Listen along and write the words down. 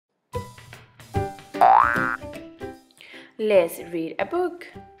Let's read a book.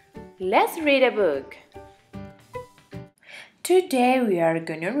 Let's read a book. Today we are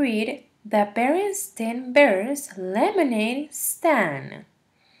going to read The Berenstain Bears Lemonade Stand.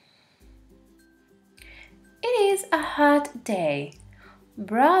 It is a hot day.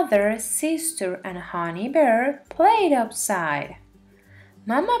 Brother, sister, and Honey Bear played outside.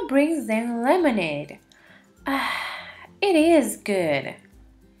 Mama brings them lemonade. It is good.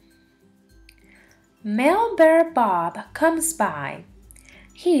 Male Bear Bob comes by.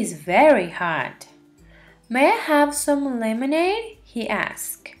 He is very hot. May I have some lemonade? He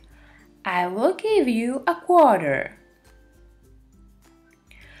asks. I will give you a quarter.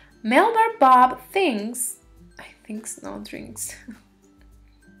 Male Bear Bob drinks.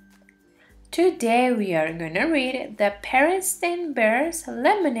 Today we are going to read The Berenstain Bears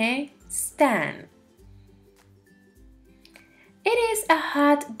Lemonade Stand. It is a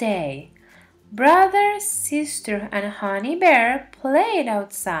hot day. Brother, sister, and Honey Bear played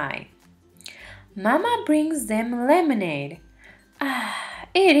outside. Mama brings them lemonade.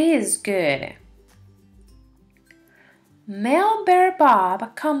 It is good. Male Bear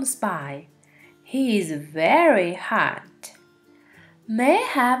Bob comes by. He is very hot. May I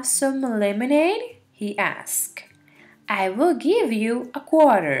have some lemonade? He asks. I will give you a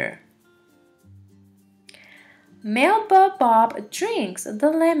quarter. Male Bear Bob drinks the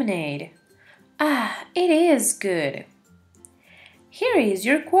lemonade. It is good. Here is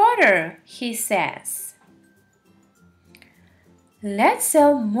your quarter, he says. Let's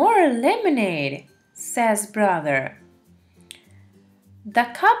sell more lemonade, says brother. The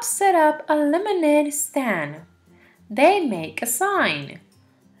cops set up a lemonade stand. They make a sign.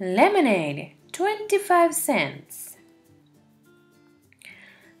 Lemonade, 25 cents.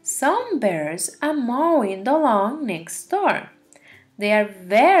 Some bears are mowing the lawn next door. They are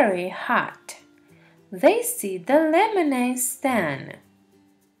very hot. They see the lemonade stand.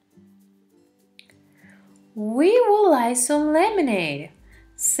 We would like some lemonade,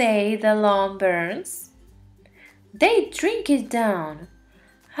 say the lawn bears. They drink it down.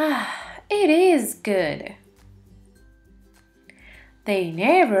 It is good. The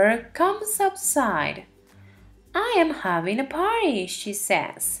neighbor comes outside. I am having a party, she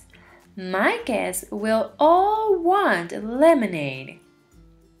says. My guests will all want lemonade.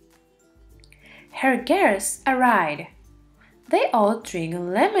 Her guests arrive. They all drink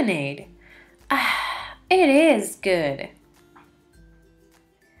lemonade. It is good.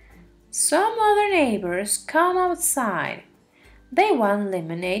 Some other neighbors come outside. They want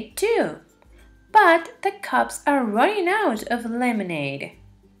lemonade too, but the cups are running out of lemonade.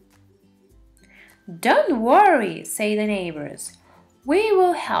 Don't worry, say the neighbors. We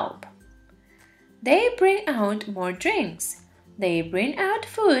will help. They bring out more drinks. They bring out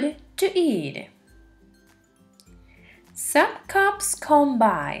food to eat. Some cops come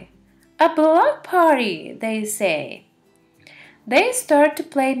by. A block party, they say. They start to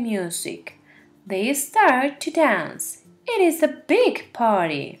play music. They start to dance. It is a big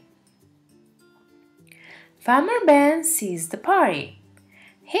party. Farmer Ben sees the party.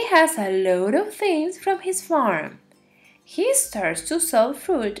 He has a load of things from his farm. He starts to sell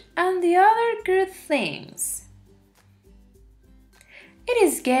fruit and the other good things. It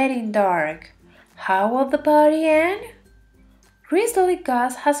is getting dark. How will the party end? Grizzly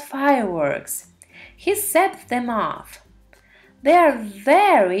Gus has fireworks. He sets them off. They are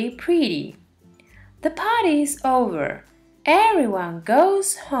very pretty. The party is over. Everyone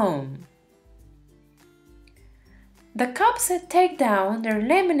goes home. The cops take down their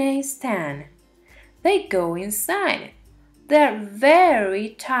lemonade stand. They go inside. They are very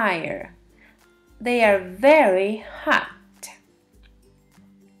tired. They are very hot.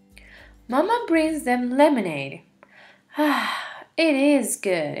 Mama brings them lemonade. It is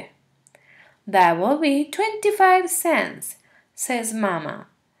good. That will be 25 cents, says Mama.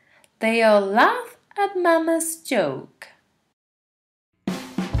 They all laugh at Mama's joke.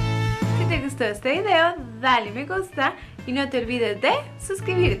 Si te gustó este video, dale me gusta y no te olvides de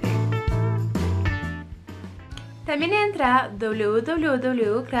suscribirte. También entra a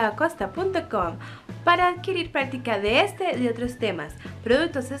www.claudacosta.com para adquirir práctica de este y de otros temas,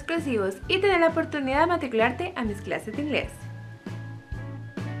 productos exclusivos y tener la oportunidad de matricularte a mis clases de inglés.